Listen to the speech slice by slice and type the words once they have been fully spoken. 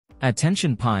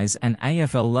Attention Pies and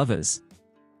AFL lovers.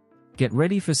 Get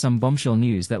ready for some bombshell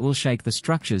news that will shake the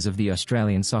structures of the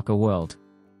Australian soccer world.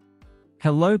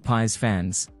 Hello Pies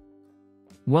fans.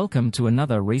 Welcome to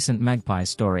another recent Magpie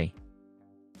story.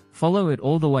 Follow it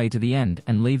all the way to the end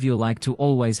and leave your like to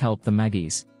always help the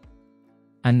Maggies.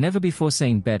 A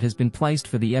never-before-seen bet has been placed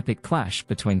for the epic clash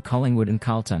between Collingwood and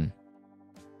Carlton.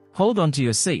 Hold on to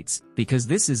your seats, because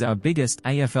this is our biggest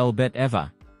AFL bet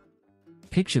ever.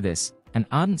 Picture this. An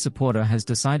ardent supporter has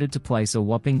decided to place a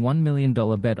whopping $1 million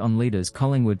bet on leaders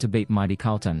Collingwood to beat mighty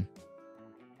Carlton.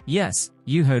 Yes,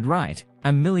 you heard right,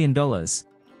 $1 million.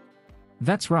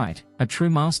 That's right, a true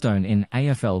milestone in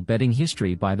AFL betting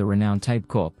history by the renowned Tape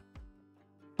Corp.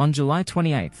 On July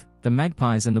 28, the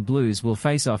Magpies and the Blues will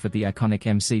face off at the iconic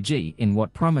MCG in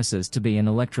what promises to be an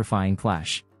electrifying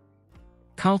clash.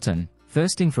 Carlton,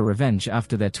 thirsting for revenge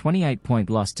after their 28-point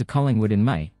loss to Collingwood in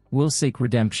May, will seek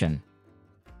redemption.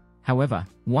 However,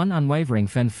 one unwavering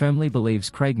fan firmly believes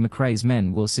Craig McRae's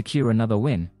men will secure another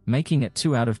win, making it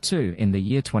 2 out of 2 in the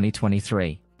year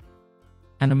 2023.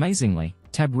 And amazingly,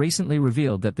 Tab recently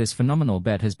revealed that this phenomenal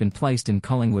bet has been placed in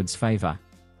Collingwood's favour.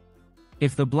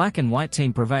 If the black and white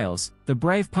team prevails, the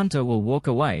brave punter will walk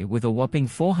away with a whopping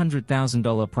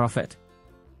 $400,000 profit.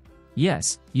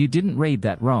 Yes, you didn't read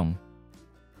that wrong.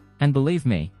 And believe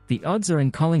me, the odds are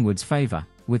in Collingwood's favour,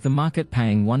 with the market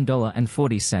paying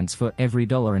 $1.40 for every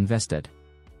dollar invested.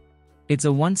 It's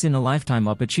a once-in-a-lifetime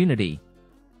opportunity.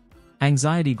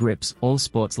 Anxiety grips all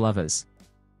sports lovers.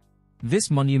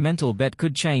 This monumental bet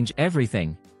could change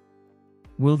everything.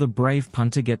 Will the brave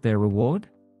punter get their reward?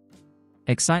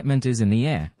 Excitement is in the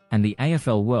air, and the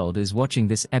AFL world is watching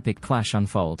this epic clash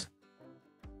unfold.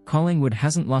 Collingwood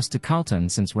hasn't lost to Carlton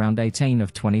since round 18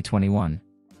 of 2021.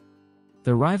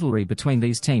 The rivalry between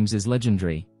these teams is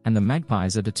legendary, and the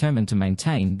Magpies are determined to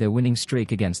maintain their winning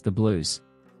streak against the Blues.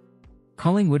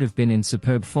 Collingwood have been in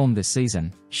superb form this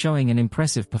season, showing an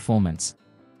impressive performance.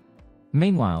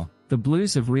 Meanwhile, the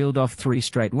Blues have reeled off 3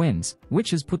 straight wins,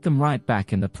 which has put them right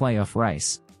back in the playoff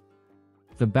race.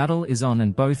 The battle is on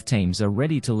and both teams are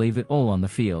ready to leave it all on the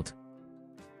field.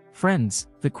 Friends,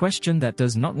 the question that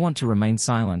does not want to remain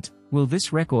silent: will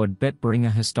this record bet bring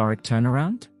a historic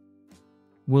turnaround?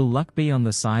 Will luck be on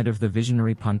the side of the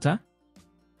visionary punter?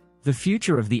 The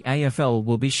future of the AFL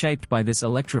will be shaped by this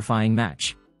electrifying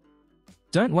match.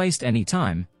 Don't waste any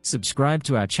time, subscribe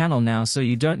to our channel now so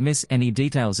you don't miss any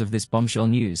details of this bombshell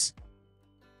news.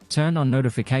 Turn on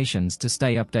notifications to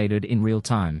stay updated in real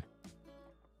time.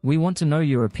 We want to know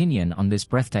your opinion on this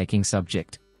breathtaking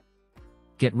subject.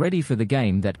 Get ready for the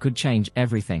game that could change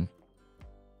everything.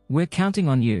 We're counting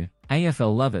on you,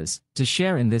 AFL lovers, to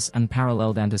share in this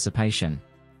unparalleled anticipation.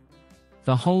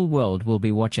 The whole world will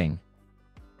be watching.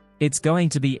 It's going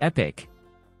to be epic.